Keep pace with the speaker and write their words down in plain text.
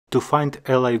To find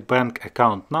Ally Bank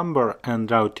account number and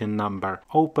routing number,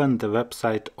 open the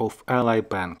website of Ally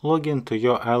Bank. Log into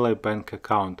your Ally Bank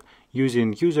account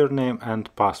using username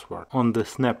and password. On the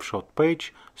snapshot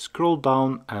page, scroll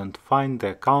down and find the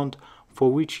account for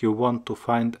which you want to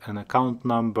find an account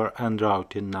number and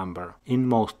routing number. In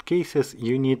most cases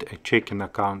you need a checking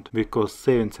account, because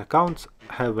savings accounts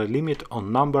have a limit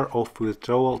on number of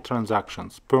withdrawal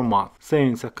transactions per month.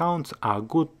 Savings accounts are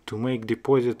good to make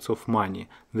deposits of money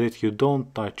that you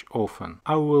don't touch often.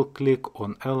 I will click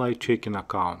on Ally checking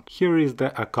account. Here is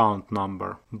the account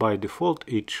number. By default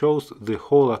it shows the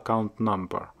whole account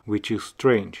number, which is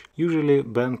strange. Usually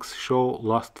banks show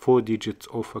last 4 digits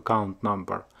of account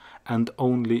number, and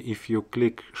only if you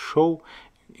click show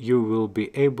you will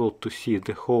be able to see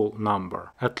the whole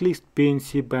number. At least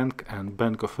PNC Bank and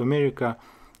Bank of America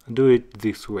do it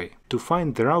this way. To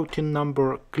find the routing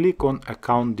number, click on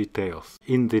account details.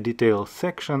 In the details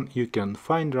section you can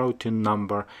find routing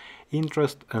number,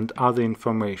 interest and other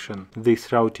information.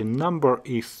 This routing number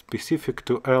is specific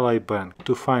to Ally Bank.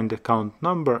 To find account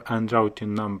number and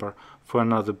routing number for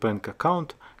another bank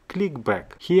account, click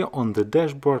back. Here on the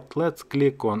dashboard, let's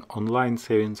click on Online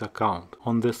Savings Account.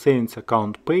 On the Savings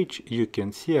Account page you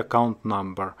can see account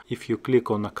number. If you click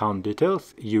on Account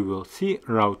Details, you will see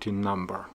routing number.